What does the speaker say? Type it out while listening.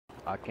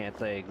I can't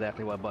say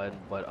exactly what button,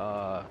 but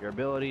your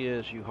ability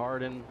is you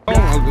harden. Oh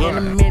my God. In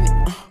a minute,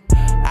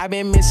 I've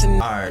been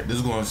missing. Alright, this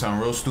is gonna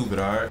sound real stupid,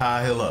 alright?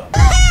 High hill up.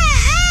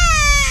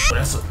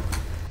 That's a...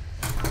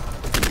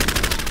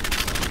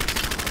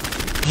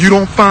 You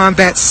don't find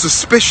that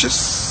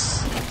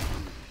suspicious?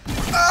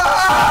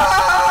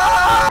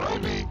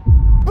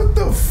 What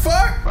the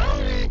fuck?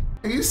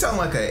 You sound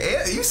like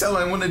you sound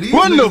like one of these.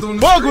 What niggas the on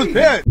fuck street. was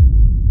that?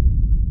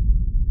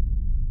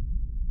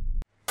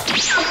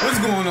 What's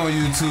going on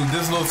YouTube?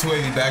 This little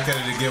Twiggy back at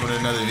it again with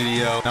another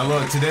video. Now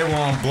look, today we're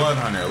on Blood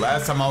Hunter.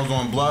 Last time I was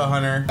on Blood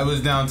Hunter, I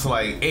was down to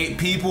like 8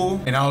 people,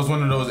 and I was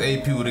one of those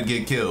 8 people to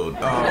get killed.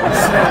 So we're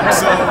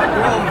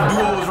on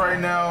duos right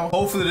now.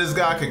 Hopefully this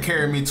guy could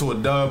carry me to a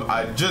dub.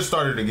 I just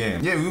started the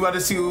game. Yeah, we about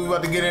to see what we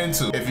about to get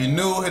into. If you're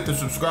new, hit the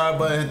subscribe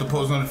button, hit the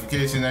post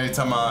notification every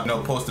time I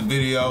post a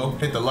video.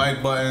 Hit the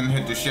like button,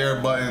 hit the share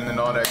button, and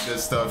all that good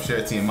stuff. Share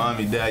it to your mom,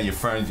 your dad, your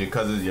friends, your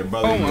cousins, your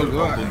brother,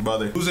 your uncle's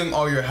brother. Losing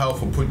all your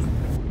health will put you.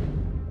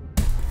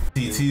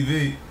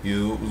 TTV,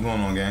 you, what's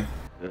going on, gang?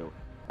 Yeah,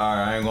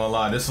 Alright, I ain't gonna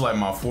lie, this is like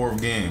my 4th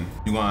game.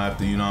 You gonna have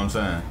to, you know what I'm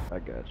saying? I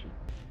got you.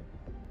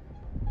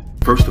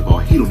 First of all,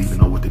 he don't even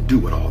know what to do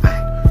with all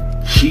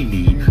that. She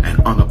need an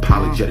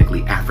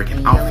unapologetically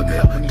African alpha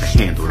male to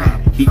handle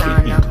that. He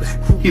can't handle that.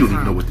 He don't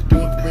even know what to do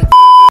with that.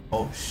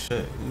 Oh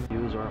shit.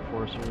 Use our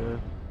enforcer. Yeah.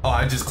 Oh,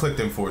 I just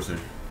clicked Enforcer.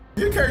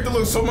 Your character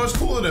looks so much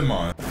cooler than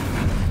mine.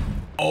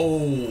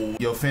 Oh,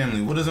 yo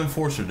family, what does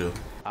Enforcer do?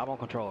 I'm on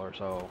controller,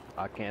 so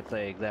I can't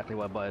say exactly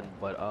what button,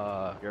 but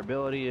your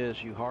ability is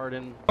you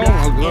harden. Oh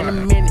my In a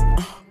God. minute,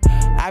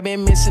 I've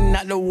been missing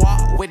out the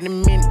walk with a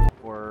minute.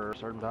 For a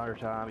certain amount of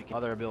time.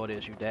 Other ability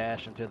is you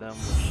dash into them,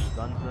 which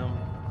stuns them,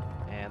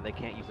 and they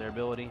can't use their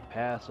ability.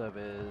 Passive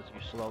is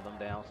you slow them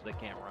down so they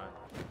can't run.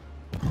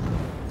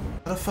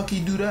 How the fuck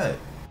he do that?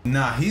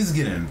 Nah, he's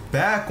getting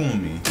back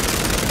on me.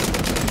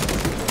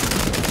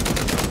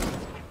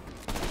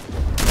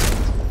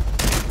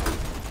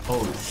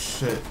 Oh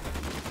shit.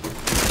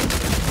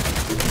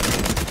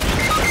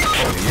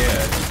 Oh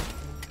yeah.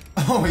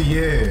 Oh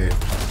yeah.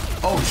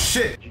 Oh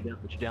shit. Did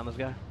you down this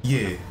guy?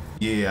 Yeah.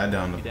 Yeah, I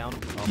downed You him. down?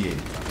 Oh. Yeah.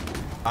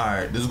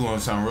 Alright, this is gonna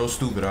sound real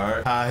stupid,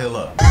 alright? High hill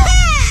up.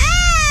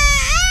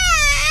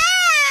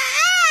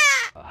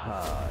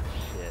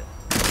 Shit.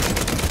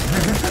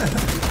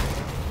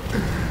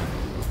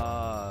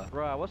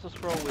 Bro, what's the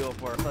scroll wheel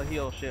for? It's a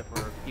heel shit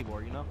for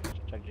keyboard, you know?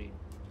 Check G.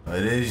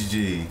 It is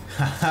G.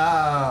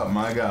 Haha,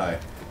 my guy.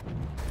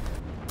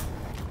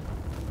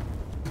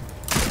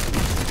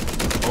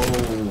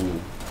 Oh.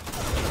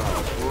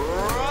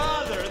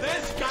 Brother,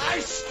 this guy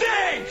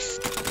stinks!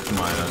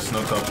 Somebody done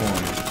snuck up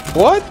on me.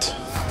 What?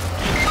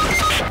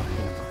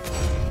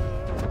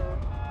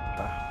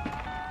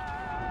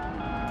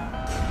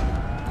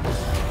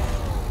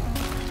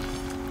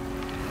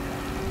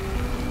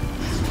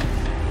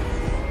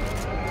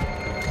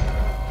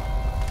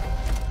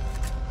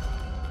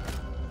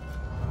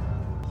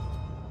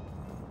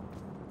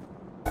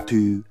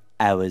 Two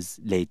hours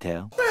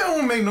later. That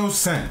don't make no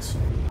sense.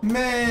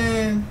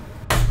 Man.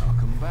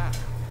 Welcome back.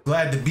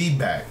 Glad to be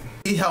back.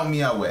 He helped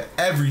me out with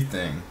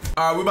everything.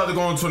 Alright, we're about to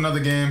go into another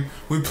game.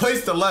 We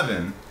placed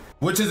 11,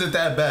 which isn't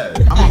that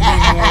bad.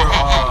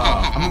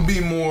 I'm gonna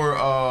be more,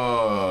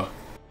 Hang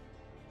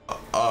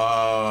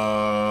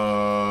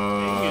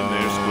in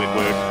there,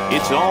 Squeaker.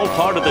 It's all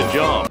part of the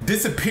job.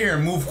 disappear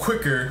and move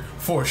quicker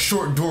for a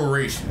short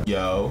duration.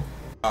 Yo.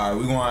 Alright,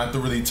 we're gonna have to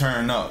really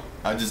turn up.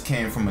 I just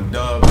came from a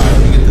dub. Alright,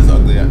 let me get this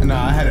ugly.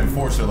 Nah, I had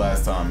Enforcer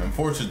last time.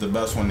 Enforcer's the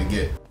best one to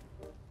get.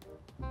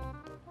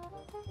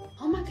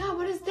 Oh my God,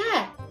 what is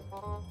that?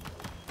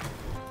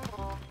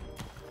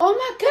 Oh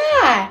my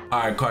God!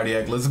 Alright,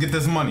 Cardiac, let's get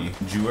this money.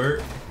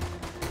 Jewert.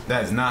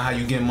 That is not how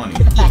you get money.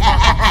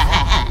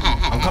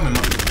 I'm coming,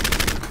 money.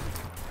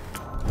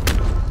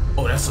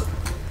 Oh, that's a...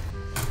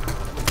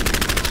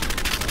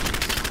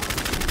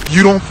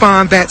 You don't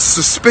find that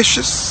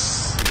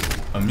suspicious?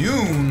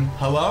 Immune?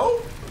 Hello?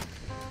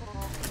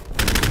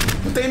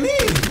 What they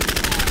mean?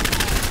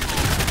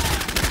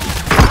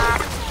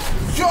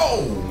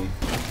 Yo!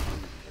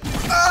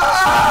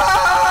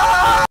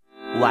 Ah!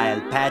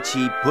 While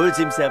Patchy pulls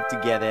himself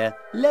together,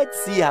 let's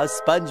see how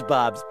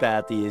SpongeBob's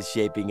party is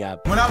shaping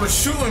up. When I was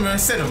shooting him, I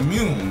said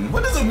immune.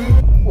 What is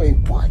immune? Wait,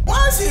 what?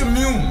 Why is he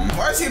immune?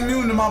 Why is he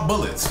immune to my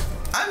bullets?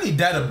 I need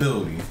that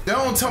ability. They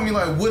don't tell me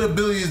like what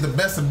ability is the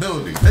best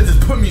ability. They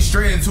just put me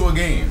straight into a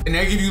game. And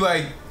they give you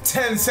like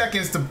 10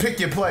 seconds to pick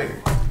your player.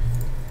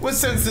 What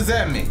sense does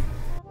that make?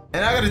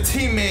 And I got a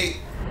teammate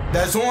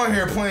that's on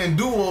here playing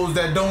duos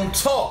that don't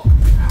talk.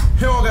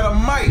 He don't got a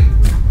mic.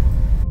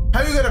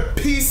 How you got a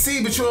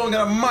PC but you don't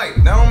got a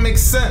mic? That don't make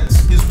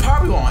sense. He's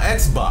probably on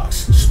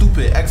Xbox.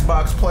 Stupid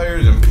Xbox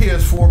players and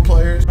PS4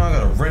 players. I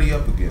gotta ready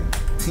up again.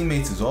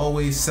 Teammates is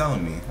always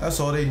selling me. That's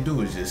all they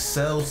do is just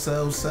sell,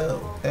 sell, sell.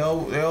 They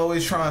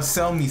always trying to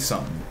sell me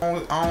something.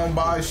 I don't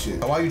buy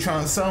shit. Why you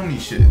trying to sell me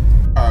shit?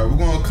 Alright, we're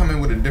gonna come in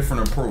with a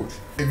different approach.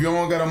 If you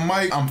don't got a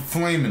mic, I'm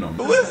flaming them.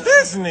 Who is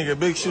this nigga?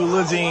 Big shoe,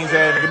 little jeans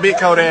ass nigga, big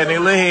coat ass nigga,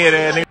 little head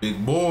ass nigga.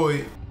 Big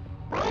boy.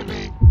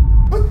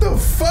 What the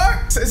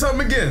fuck? Say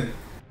something again.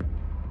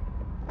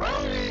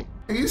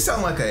 You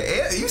sound like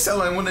you sound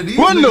like one of these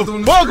What niggas the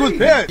on fuck the was street.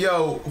 that?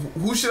 Yo,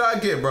 who should I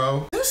get,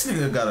 bro? This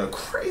nigga got a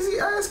crazy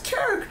ass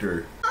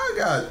character. I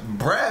got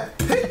Brad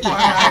Pitt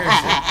behind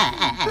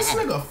here. This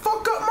nigga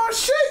fuck up my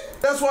shit.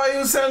 That's why he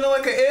was sounding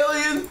like an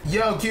alien.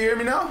 Yo, can you hear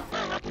me now?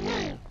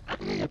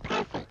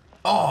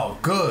 Oh,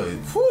 good.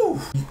 Whew.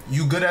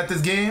 You good at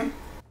this game?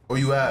 Or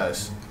you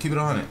ass? Keep it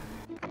 100.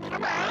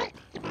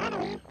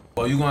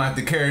 Well, you gonna have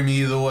to carry me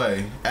either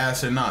way,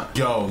 ass or not.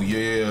 Yo,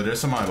 yeah, there's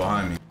somebody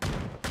behind me.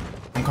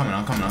 I'm coming.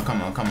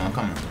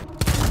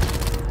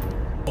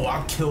 Oh,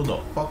 I killed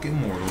a fucking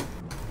mortal.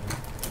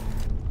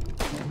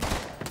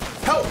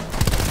 Help!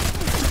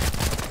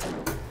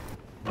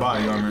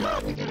 Body armor.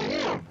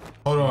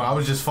 Hold on, I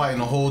was just fighting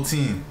the whole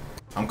team.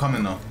 I'm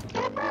coming though.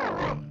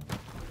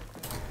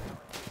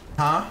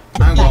 Huh?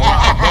 I ain't gonna lie,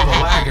 I'm brother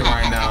lagging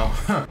right now.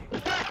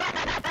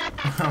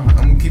 I'm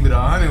gonna keep it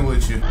 100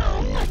 with you.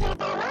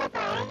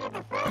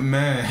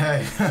 Man,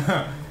 hey,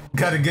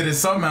 gotta get it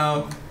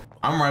somehow.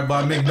 I'm right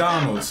by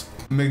McDonald's.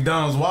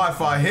 McDonald's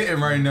Wi-Fi hitting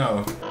right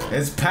now.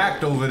 It's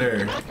packed over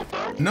there.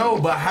 No,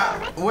 but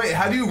wait,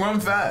 how do you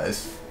run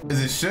fast?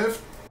 Is it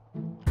shift?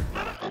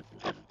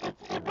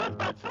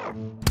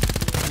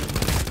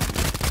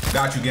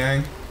 Got you,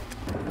 gang.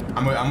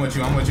 I'm with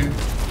you.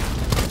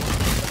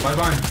 Bye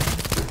bye.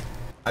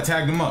 I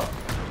tagged him up.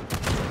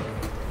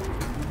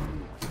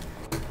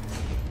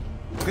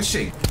 Good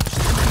shit.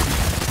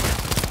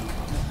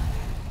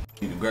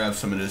 Need to grab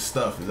some of this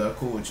stuff. Is that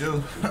cool with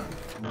you?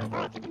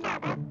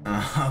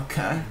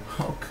 Okay.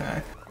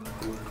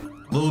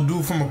 Little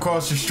dude from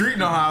across the street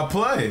know how I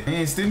play. He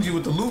ain't stingy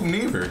with the loot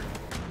neither.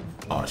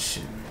 Oh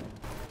shit.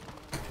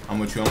 I'm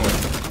with you.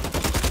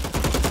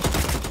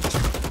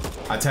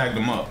 I tagged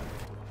him up.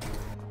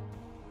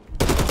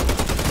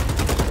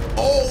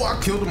 Oh, I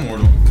killed a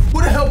mortal.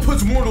 Who the hell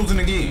puts mortals in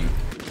the game?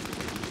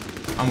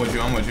 I'm with you.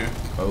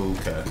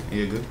 Okay.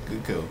 Yeah, good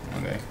kill.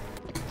 Okay.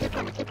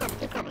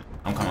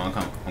 I'm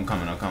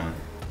coming.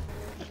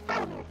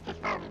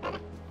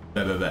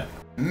 Bet.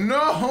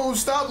 No,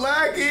 stop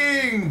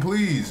lagging,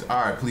 please.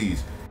 All right,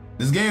 please.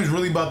 This game's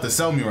really about to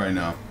sell me right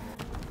now.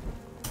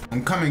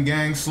 I'm coming,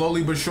 gang,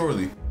 slowly but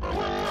surely. All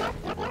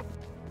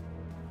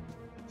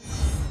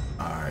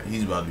right,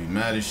 he's about to be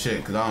mad as shit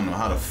because I don't know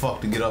how the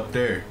fuck to get up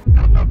there.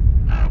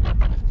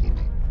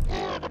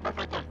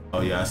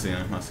 Oh yeah, I see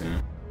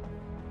him.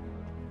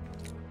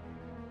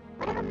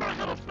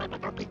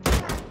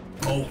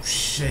 Oh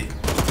shit.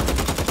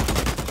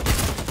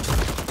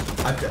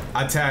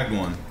 I tagged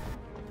one.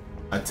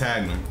 I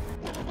tagged him.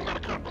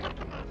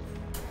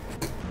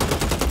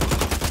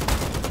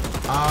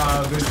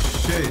 Ah, good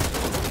shit.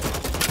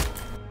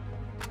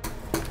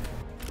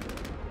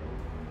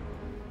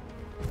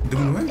 Did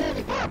we win?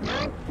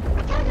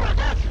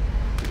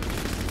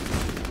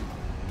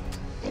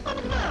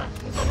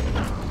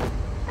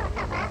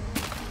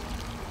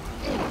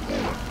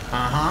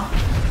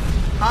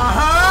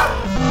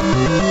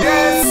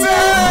 Yes,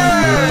 sir!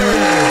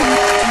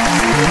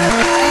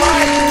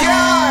 My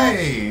guy!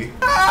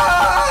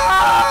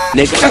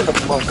 Nigga, shut the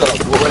fuck up,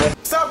 boy.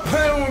 Stop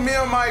playing with me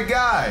on my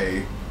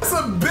guy. That's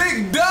a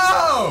big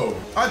dub.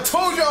 I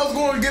told you I was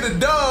going to get a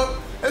dub.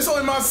 It's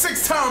only my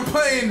 6th time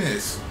playing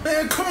this.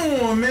 Man, come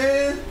on,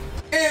 man.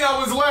 And I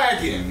was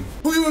lagging.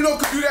 Who you know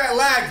could do that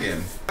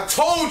lagging? I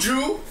told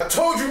you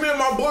me and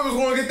my boy was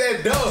going to get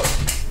that dub.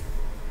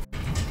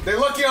 They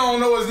lucky I don't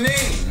know his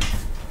name.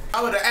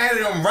 I would have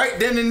added him right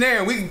then and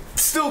there. We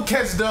still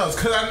catch dubs,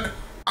 cause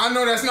I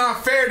know that's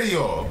not fair to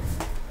y'all.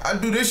 I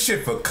do this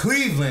shit for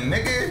Cleveland,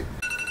 nigga.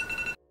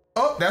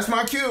 Oh, that's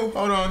my cue.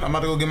 Hold on, I'm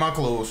about to go get my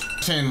clothes.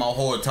 Change my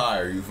whole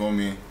attire, you feel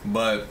me?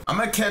 But I'm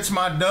gonna catch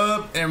my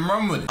dub and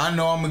run with it. I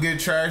know I'm gonna get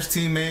trash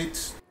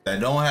teammates that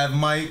don't have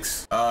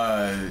mics.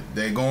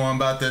 They go on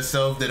about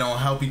themselves. They don't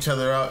help each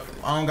other out.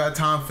 I don't got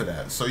time for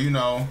that. So, you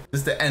know,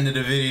 this is the end of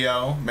the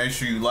video. Make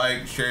sure you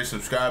like, share,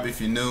 subscribe if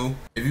you're new.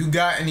 If you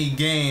got any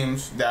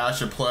games that I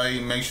should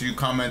play, make sure you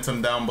comment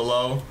them down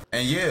below.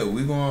 And yeah,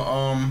 we're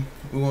gonna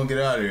get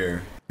out of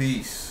here.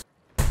 Peace.